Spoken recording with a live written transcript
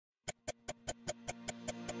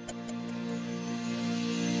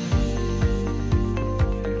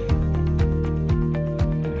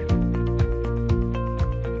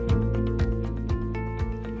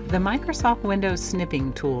The Microsoft Windows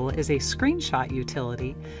Snipping Tool is a screenshot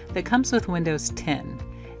utility that comes with Windows 10,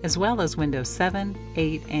 as well as Windows 7,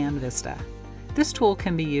 8, and Vista. This tool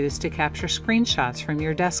can be used to capture screenshots from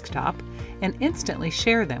your desktop and instantly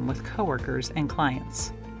share them with coworkers and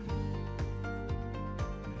clients.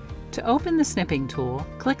 To open the Snipping tool,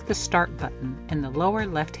 click the Start button in the lower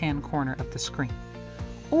left-hand corner of the screen,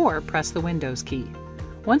 or press the Windows key.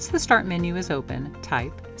 Once the Start menu is open,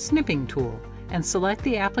 type Snipping Tool and select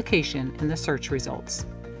the application in the search results.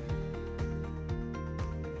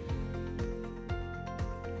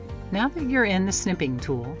 Now that you're in the Snipping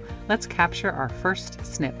tool, let's capture our first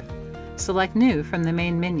snip. Select New from the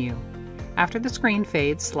main menu. After the screen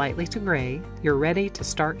fades slightly to gray, you're ready to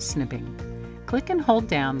start snipping. Click and hold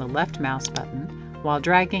down the left mouse button while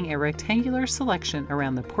dragging a rectangular selection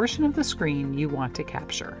around the portion of the screen you want to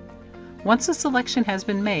capture. Once a selection has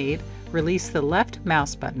been made, release the left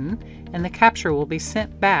mouse button and the capture will be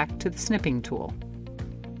sent back to the Snipping tool.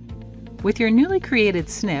 With your newly created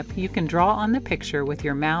snip, you can draw on the picture with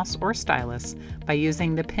your mouse or stylus by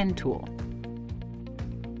using the Pen tool.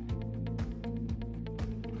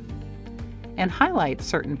 And highlight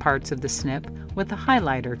certain parts of the snip with the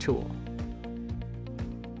Highlighter tool.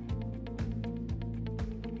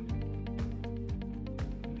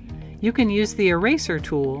 You can use the Eraser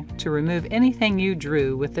tool to remove anything you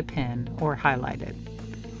drew with the pen or highlighted.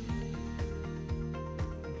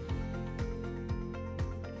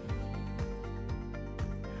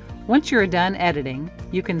 Once you're done editing,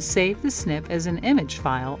 you can save the snip as an image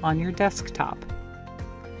file on your desktop.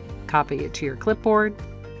 Copy it to your clipboard,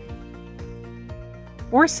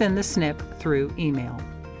 or send the snip through email.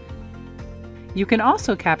 You can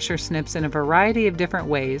also capture snips in a variety of different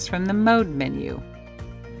ways from the Mode menu.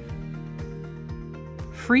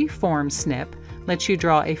 Freeform Snip lets you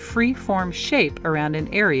draw a free-form shape around an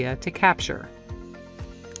area to capture.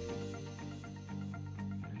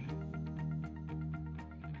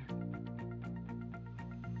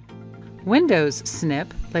 Windows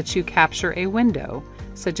Snip lets you capture a window,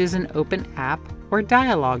 such as an open app or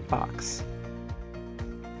dialog box.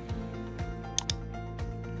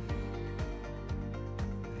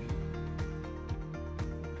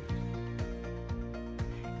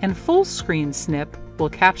 And Full Screen Snip will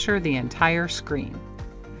capture the entire screen.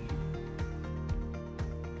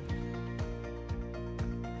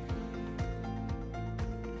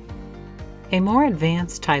 A more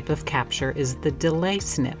advanced type of capture is the Delay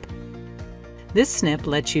Snip. This snip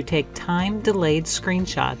lets you take time-delayed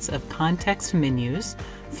screenshots of context menus,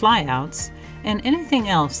 flyouts, and anything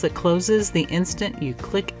else that closes the instant you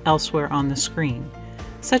click elsewhere on the screen,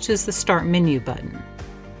 such as the Start menu button.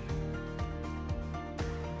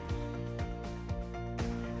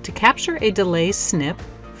 To capture a delay snip,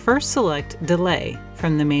 first select Delay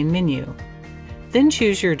from the main menu. Then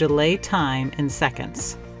choose your delay time in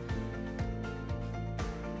seconds.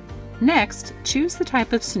 Next, choose the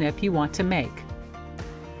type of snip you want to make,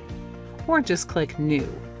 or just click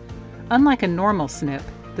New. Unlike a normal snip,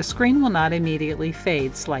 the screen will not immediately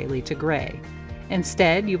fade slightly to gray.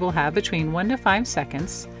 Instead, you will have between 1 to 5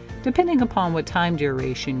 seconds, depending upon what time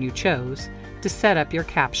duration you chose, to set up your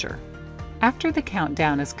capture. After the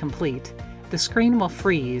countdown is complete, the screen will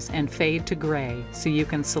freeze and fade to gray so you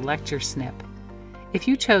can select your snip. If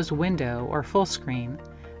you chose Window or Full Screen,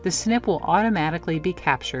 the snip will automatically be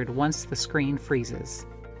captured once the screen freezes.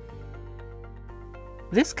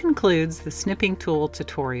 This concludes the Snipping Tool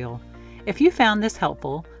tutorial. If you found this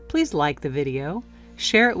helpful, please like the video,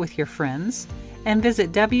 share it with your friends, and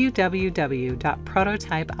visit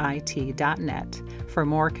www.prototypeit.net for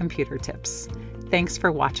more computer tips. Thanks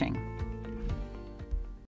for watching.